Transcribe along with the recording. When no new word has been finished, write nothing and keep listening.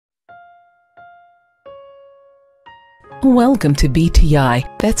Welcome to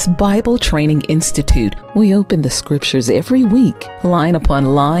BTI, that's Bible Training Institute. We open the scriptures every week, line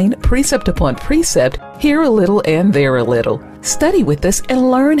upon line, precept upon precept, here a little and there a little. Study with us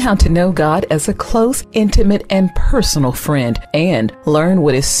and learn how to know God as a close, intimate, and personal friend, and learn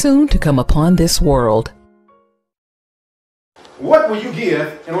what is soon to come upon this world. What will you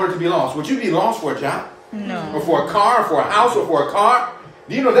give in order to be lost? Would you be lost for a job? No. Or for a car, or for a house, or for a car?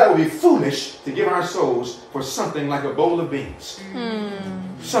 Do you know that would be foolish to give our souls for something like a bowl of beans?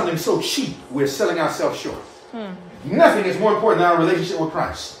 Something so cheap we're selling ourselves short. Nothing is more important than our relationship with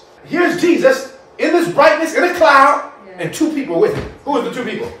Christ. Here's Jesus in this brightness in a cloud and two people with him. Who are the two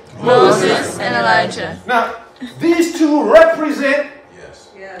people? Moses and Elijah. Now, these two represent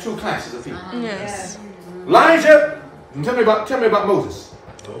two classes of people. Yes. Elijah, tell me about Moses.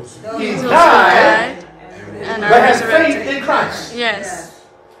 He died, but has faith in Christ. Yes.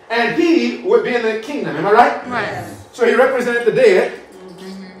 And he would be in the kingdom, am I right? Right. So he represented the dead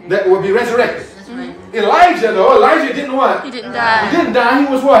that would be resurrected. Elijah, though, Elijah didn't what? He didn't die. He didn't die, he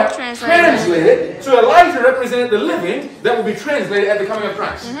was what? Translated. So Elijah represented the living that will be translated at the coming of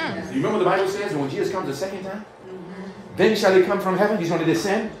Christ. Do you remember what the Bible says? When Jesus comes the second time, then shall he come from heaven, he's going to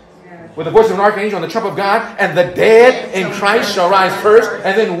descend with the voice of an archangel and the trump of God, and the dead in Christ shall rise first,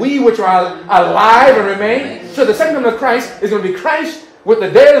 and then we which are alive and remain. So the second coming of Christ is going to be Christ with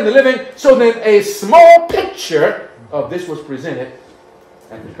the dead and the living. So then a small picture of this was presented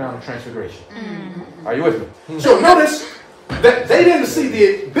at the Crown of Transfiguration. Are you with me? So notice that they didn't see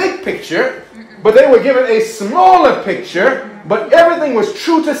the big picture, but they were given a smaller picture, but everything was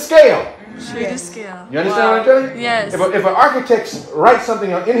true to scale. True to scale. You understand what I'm telling you? Yes. If an architect writes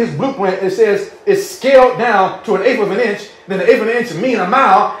something in his blueprint, it says it's scaled down to an eighth of an inch, then an eighth of an inch mean a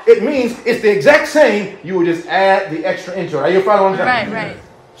mile. It means it's the exact same. You would just add the extra inch. Are you following what I'm telling you? Right.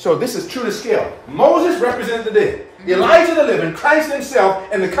 So this is true to scale. Moses represented the dead. Elijah the living, Christ himself,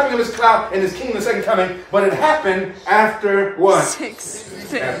 and the coming of his cloud and his kingdom, the second coming. But it happened after what?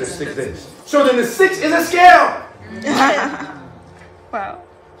 6 days. After 6 days. So then the 6 is a scale. Wow.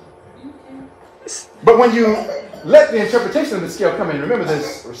 But when you let the interpretation of the scale come in, remember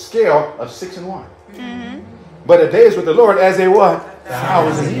this scale of 6 and 1. But a day is with the Lord as a what?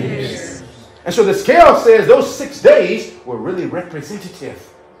 1,000 years. And so the scale says those 6 days were really representative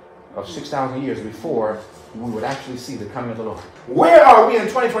of 6,000 years before we would actually see the coming of the Lord. Where are we in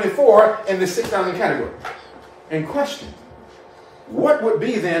 2024 in the 6,000 category? In question. What would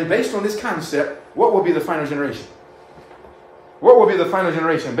be then, based on this concept, what will be the final generation? What will be the final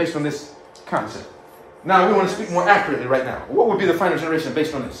generation based on this concept? Now we want to speak more accurately right now. What would be the final generation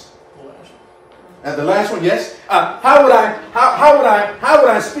based on this? And the last one, yes. How would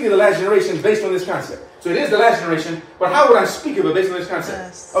I speak of the last generation based on this concept? So it is the last generation, but how would I speak of it based on this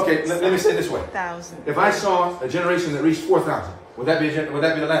concept? Okay, let me say it this way. 1,000. If I saw a generation that reached 4,000, would that be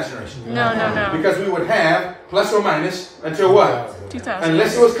the last generation? No. Because we would have plus or minus until what? 2,000.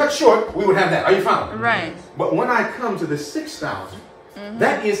 Unless it was cut short, we would have that. Are you following? Right. But when I come to the 6,000,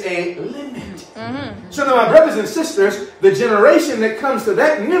 that is a limit. So now, my brothers and sisters, the generation that comes to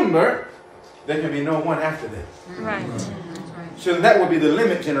that number, there can be no one after them. Right. So that will be the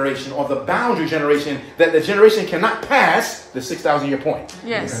limit generation, or the boundary generation, that the generation cannot pass the 6,000 year point.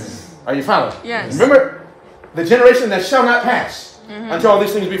 Yes. Are you following? Yes. Remember, the generation that shall not pass until all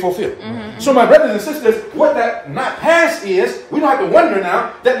these things be fulfilled. So my brothers and sisters, what that not pass is, we don't have to wonder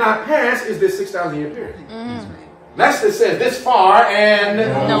now, that not pass is this 6,000 year period. That's that says this far and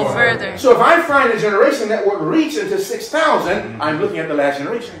no further. So if I find a generation that would reach into 6,000, I'm looking at the last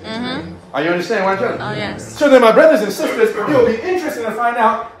generation. Are you understanding what I'm telling you? Oh, yes. So then my brothers and sisters, it will be interesting to find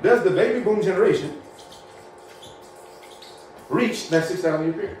out, does the baby boom generation reach that 6,000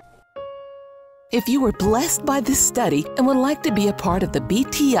 year period? If you were blessed by this study and would like to be a part of the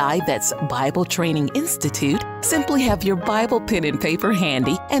BTI, that's Bible Training Institute, simply have your Bible pen and paper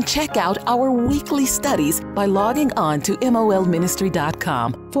handy and check out our weekly studies by logging on to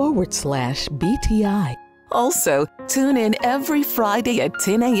molministry.com/BTI. Also, tune in every Friday at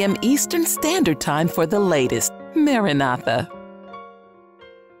 10 a.m. Eastern Standard Time for the latest. Maranatha.